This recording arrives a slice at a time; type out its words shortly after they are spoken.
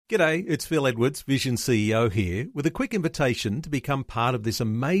G'day, it's Phil Edwards, Vision CEO here, with a quick invitation to become part of this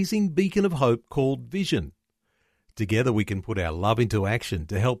amazing beacon of hope called Vision. Together we can put our love into action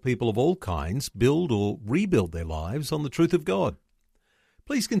to help people of all kinds build or rebuild their lives on the truth of God.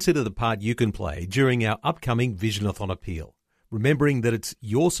 Please consider the part you can play during our upcoming Visionathon appeal, remembering that it's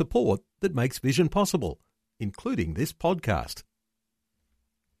your support that makes Vision possible, including this podcast.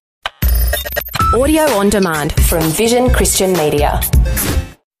 Audio on demand from Vision Christian Media.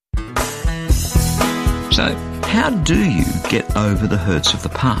 So, how do you get over the hurts of the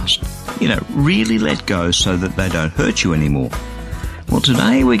past? Really let go so that they don't hurt you anymore. Well,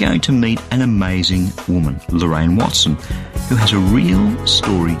 today we're going to meet an amazing woman, Lorraine Watson, who has a real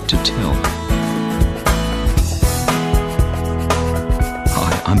story to tell.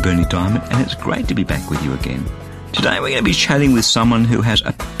 Hi, I'm Bernie Diamond, and it's great to be back with you again. Today we're going to be chatting with someone who has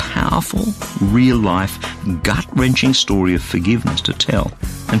a powerful, real-life, gut-wrenching story of forgiveness to tell.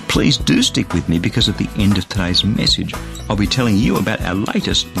 And please do stick with me, because at the end of today's message, I'll be telling you about our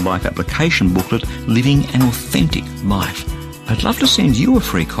latest life application booklet, Living an Authentic Life. I'd love to send you a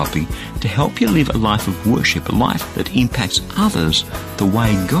free copy to help you live a life of worship, a life that impacts others the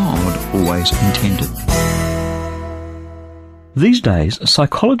way God always intended. These days,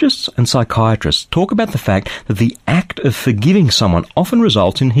 psychologists and psychiatrists talk about the fact that the act of forgiving someone often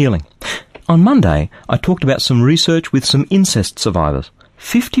results in healing. On Monday, I talked about some research with some incest survivors,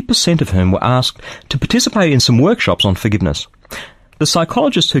 50% of whom were asked to participate in some workshops on forgiveness. The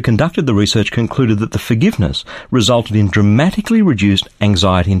psychologists who conducted the research concluded that the forgiveness resulted in dramatically reduced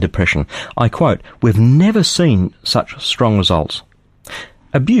anxiety and depression. I quote, "We've never seen such strong results."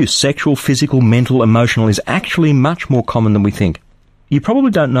 Abuse, sexual, physical, mental, emotional, is actually much more common than we think. You probably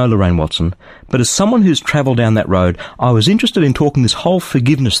don't know Lorraine Watson, but as someone who's travelled down that road, I was interested in talking this whole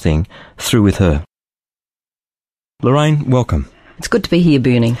forgiveness thing through with her. Lorraine, welcome. It's good to be here,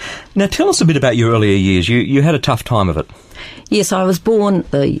 Bernie. Now tell us a bit about your earlier years. You had a tough time of it. Yes, I was born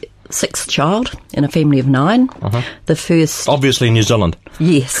the sixth child in a family of 9. The first... Obviously in New Zealand.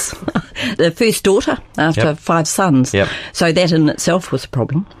 Yes. The first daughter after 5 sons. Yep. So that in itself was a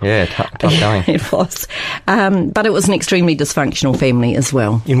problem. Yeah, tough going. It was. But it was an extremely dysfunctional family as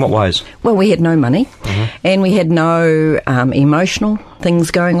well. In what ways? Well, we had no money and we had no emotional things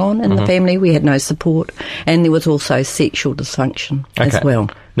going on in the family. We had no support, and there was also sexual dysfunction as well.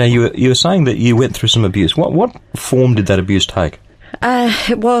 Now, you were saying that you went through some abuse. What form did that abuse take?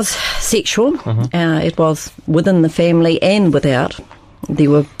 It was sexual. It was within the family and without.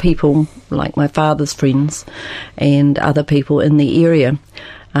 There were people like my father's friends and other people in the area.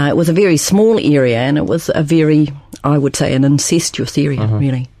 It was a very small area, and it was a very, I would say, an incestuous area,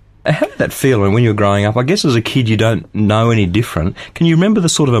 really. How did that feel when you were growing up? I guess as a kid you don't know any different. Can you remember the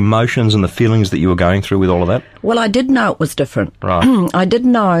sort of emotions and the feelings that you were going through with all of that? Well, I did know it was different. Right. I did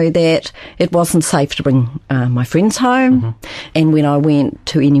know that it wasn't safe to bring my friends home. And when I went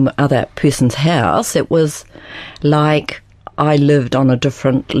to any other person's house, it was like I lived on a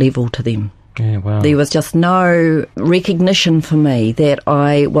different level to them. Yeah, wow. There was just no recognition for me that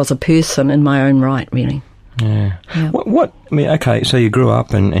I was a person in my own right, really. Yeah. Okay, so you grew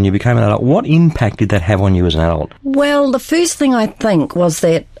up and you became an adult. What impact did that have on you as an adult? Well, the first thing I think was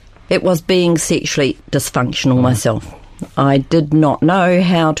that it was being sexually dysfunctional myself. I did not know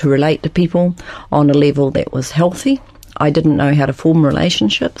how to relate to people on a level that was healthy. I didn't know how to form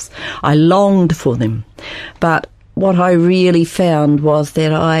relationships. I longed for them. But what I really found was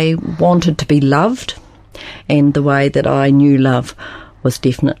that I wanted to be loved, and the way that I knew love was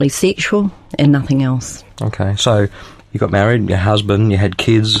definitely sexual and nothing else. Okay, so you got married, your husband, you had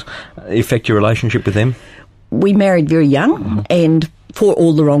kids. Affect your relationship with them? We married very young and for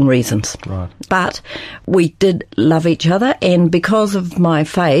all the wrong reasons. Right. But we did love each other, and because of my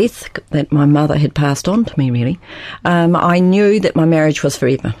faith that my mother had passed on to me, really, I knew that my marriage was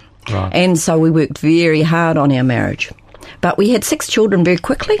forever. Right. And so we worked very hard on our marriage. But we had 6 children very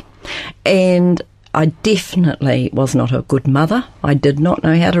quickly, and I definitely was not a good mother. I did not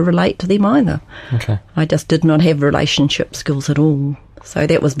know how to relate to them either. Okay. I just did not have relationship skills at all. So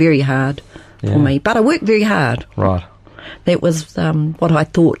that was very hard for me. But I worked very hard. Right. That was what I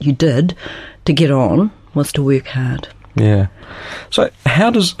thought you did to get on, was to work hard. Yeah. So how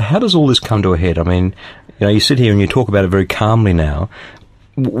does all this come to a head? I mean, you sit here and you talk about it very calmly now.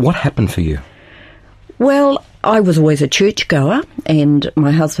 What happened for you? Well, I was always a churchgoer, and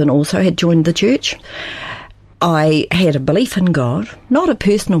my husband also had joined the church. I had a belief in God, not a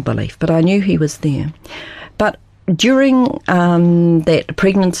personal belief, but I knew he was there. But during that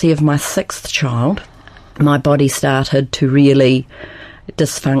pregnancy of my 6th child, my body started to really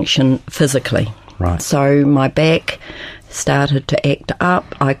dysfunction physically. Right. So my back started to act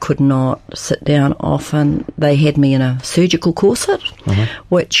up. I could not sit down often. They had me in a surgical corset,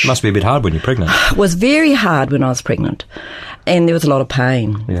 which Must be a bit hard when you're pregnant. was very hard when I was pregnant. And there was a lot of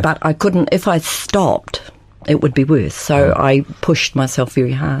pain. Yeah. But I couldn't, if I stopped, it would be worse. So I pushed myself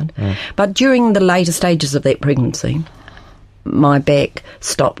very hard. But during the later stages of that pregnancy, my back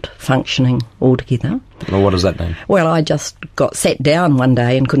stopped functioning altogether. Well, what does that mean? Well, I just got sat down one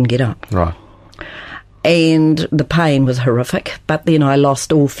day and couldn't get up. Right. And the pain was horrific, but then I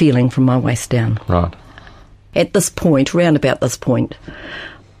lost all feeling from my waist down. Right. At this point, round about this point,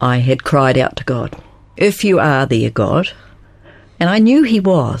 I had cried out to God, "If you are there, God," and I knew he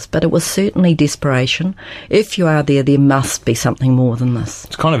was, but it was certainly desperation. "If you are there, there must be something more than this."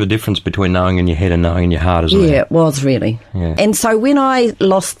 It's kind of a difference between knowing in your head and knowing in your heart, isn't it? Yeah, it was really. Yeah. And so when I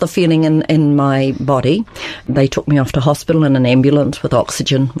lost the feeling in my body, they took me off to hospital in an ambulance with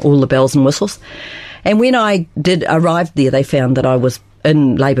oxygen, all the bells and whistles. And when I did arrive there, they found that I was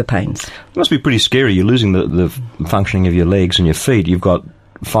in labour pains. It must be pretty scary. You're losing the functioning of your legs and your feet. You've got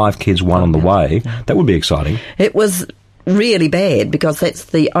 5 kids, 1 on the way. That would be exciting. It was really bad because that's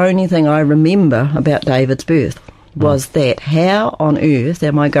the only thing I remember about David's birth was that how on earth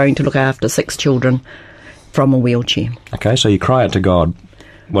am I going to look after 6 children from a wheelchair? Okay, so you cry out to God.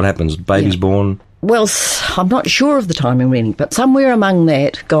 What happens? Baby's born. Well, I'm not sure of the timing really, but somewhere among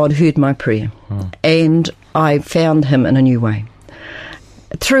that, God heard my prayer and I found him in a new way.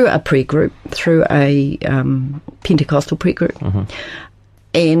 Through a prayer group, through a Pentecostal prayer group,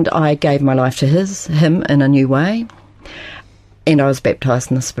 and I gave my life to him in a new way, and I was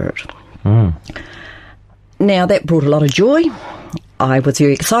baptised in the Spirit. Now, that brought a lot of joy. I was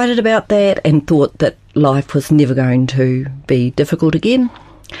very excited about that and thought that life was never going to be difficult again.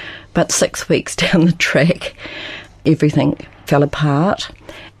 But 6 weeks down the track, everything fell apart.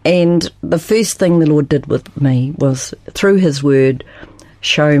 And the first thing the Lord did with me was, through his word,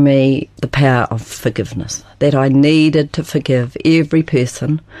 show me the power of forgiveness, that I needed to forgive every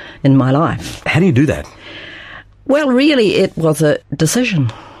person in my life. How do you do that? Well, really, it was a decision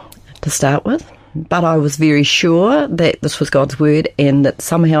to start with, but I was very sure that this was God's word and that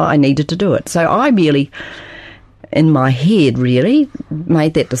somehow I needed to do it. So I merely, in my head, really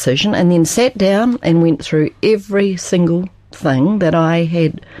made that decision and then sat down and went through every single thing that I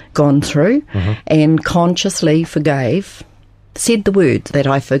had gone through and consciously forgave, said the words that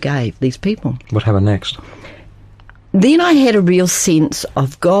I forgave these people. What happened next? Then I had a real sense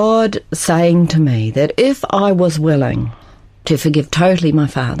of God saying to me that if I was willing to forgive totally my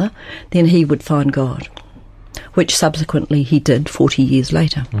father, then he would find God, which subsequently he did 40 years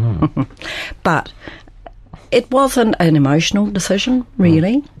later. But it wasn't an emotional decision,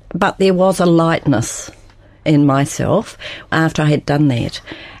 really, but there was a lightness in myself after I had done that.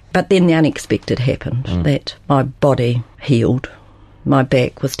 But then the unexpected happened, that my body healed. My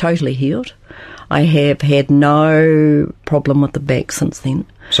back was totally healed. I have had no problem with the back since then.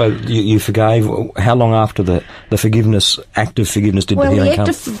 So you forgave. How long after the forgiveness, act of forgiveness, did the healing the come?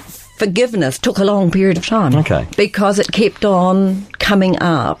 act of forgiveness took a long period of time. Okay. Because it kept on coming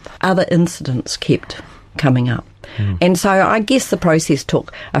up. Other incidents kept coming up. And so I guess the process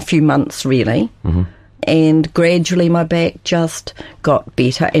took a few months, really. And gradually my back just got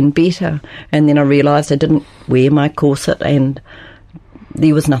better and better. And then I realised I didn't wear my corset and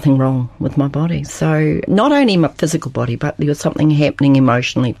there was nothing wrong with my body. So not only my physical body, but there was something happening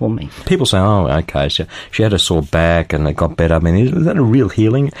emotionally for me. People say, oh, okay, so she had a sore back and it got better. I mean, is that a real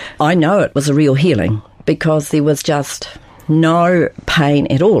healing? I know it was a real healing because there was just no pain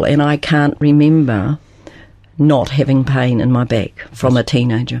at all. And I can't remember not having pain in my back from a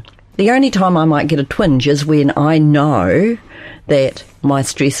teenager. The only time I might get a twinge is when I know that my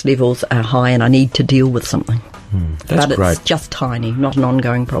stress levels are high and I need to deal with something. That's but great. It's just tiny, not an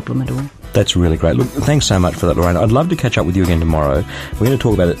ongoing problem at all. That's really great. Look, thanks so much for that, Lorraine. I'd love to catch up with you again tomorrow. We're going to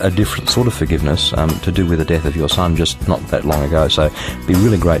talk about a different sort of forgiveness to do with the death of your son just not that long ago. So it'd be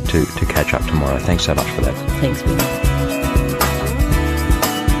really great to catch up tomorrow. Thanks so much for that. Thanks, Ben.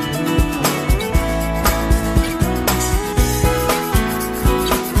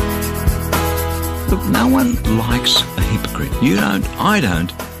 Look, no one likes a hypocrite. You don't, I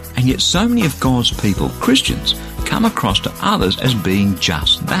don't. And yet so many of God's people, Christians, come across to others as being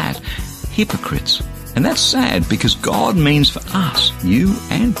just that, hypocrites. And that's sad because God means for us, you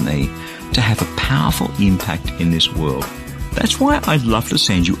and me, to have a powerful impact in this world. That's why I'd love to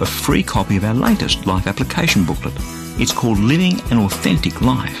send you a free copy of our latest life application booklet. It's called Living an Authentic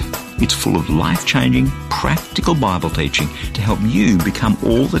Life. It's full of life-changing, practical Bible teaching to help you become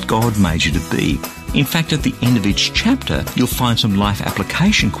all that God made you to be. In fact, at the end of each chapter, you'll find some life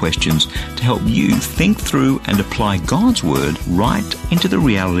application questions to help you think through and apply God's Word right into the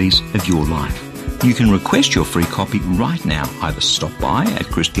realities of your life. You can request your free copy right now. Either stop by at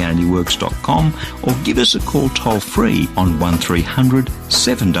ChristianityWorks.com or give us a call toll-free on 1300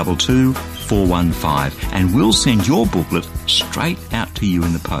 722 415 and we'll send your booklet straight out to you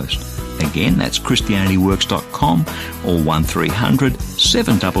in the post. Again, that's ChristianityWorks.com or 1300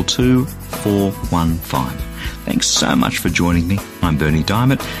 722 415. Thanks so much for joining me. I'm Bernie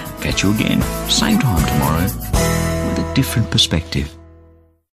Diamond. Catch you again, same time tomorrow, with a different perspective.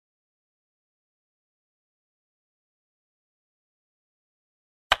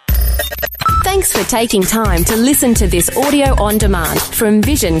 Thanks for taking time to listen to this audio on demand from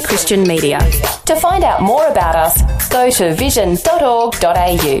Vision Christian Media. To find out more about us, go to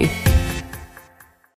vision.org.au.